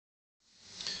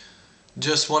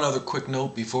Just one other quick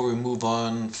note before we move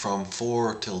on from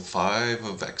 4 till 5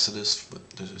 of Exodus,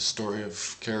 the story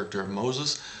of character of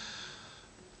Moses.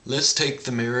 Let's take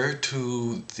the mirror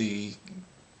to the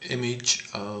image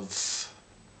of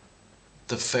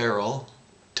the pharaoh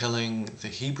telling the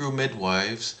Hebrew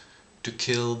midwives to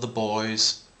kill the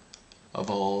boys of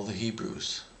all the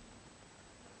Hebrews.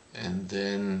 And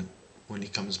then when he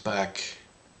comes back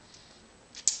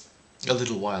a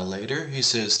little while later, he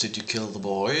says, "Did you kill the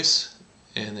boys?"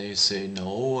 And they say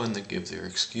no, and they give their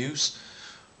excuse,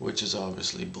 which is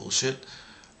obviously bullshit,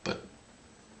 but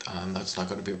that's not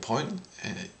going to be a point.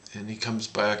 And he comes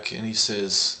back and he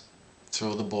says,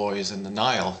 "Throw the boys in the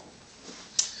Nile."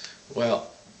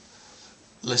 Well,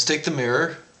 let's take the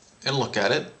mirror and look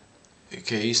at it.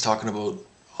 Okay, he's talking about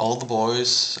all the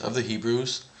boys of the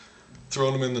Hebrews,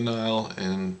 throwing them in the Nile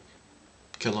and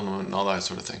killing them and all that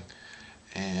sort of thing.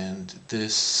 And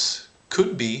this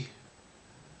could be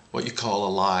what you call a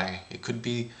lie. It could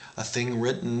be a thing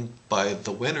written by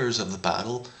the winners of the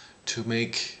battle to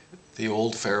make the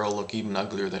old pharaoh look even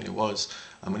uglier than he was.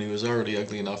 I mean, he was already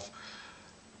ugly enough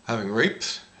having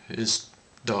raped his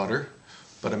daughter,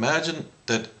 but imagine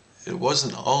that it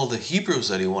wasn't all the Hebrews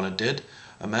that he wanted dead.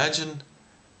 Imagine,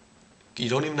 you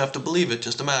don't even have to believe it,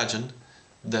 just imagine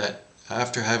that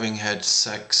after having had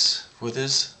sex with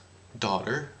his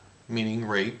daughter, meaning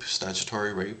rape,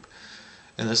 statutory rape,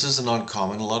 and this isn't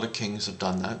uncommon, a lot of kings have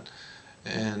done that,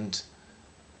 and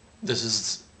this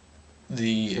is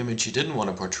the image he didn't want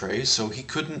to portray, so he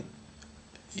couldn't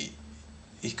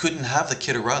have the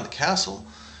kid around the castle.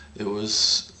 It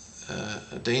was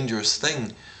a dangerous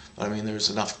thing. I mean, there's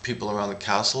enough people around the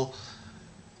castle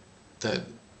that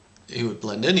he would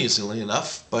blend in easily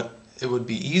enough, but it would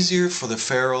be easier for the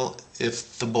pharaoh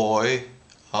if the boy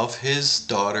of his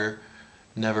daughter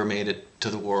never made it to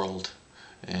the world.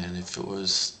 And if it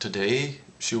was today,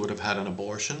 she would have had an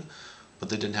abortion, but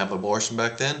they didn't have abortion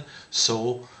back then,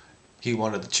 so he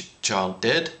wanted the child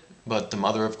dead, but the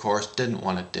mother, of course, didn't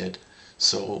want it dead.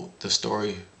 So the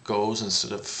story goes,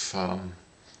 instead of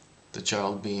the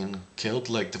child being killed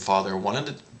like the father wanted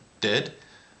it dead,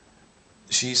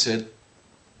 she said,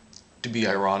 to be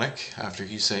ironic, after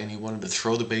he's saying he wanted to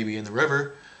throw the baby in the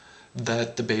river,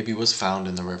 that the baby was found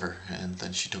in the river, and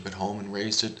then she took it home and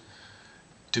raised it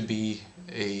to be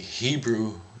a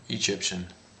Hebrew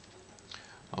Egyptian.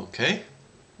 Okay?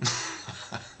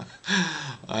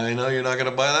 I know you're not going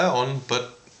to buy that one,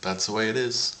 but that's the way it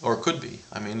is. Or it could be.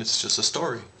 I mean, it's just a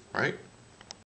story, right?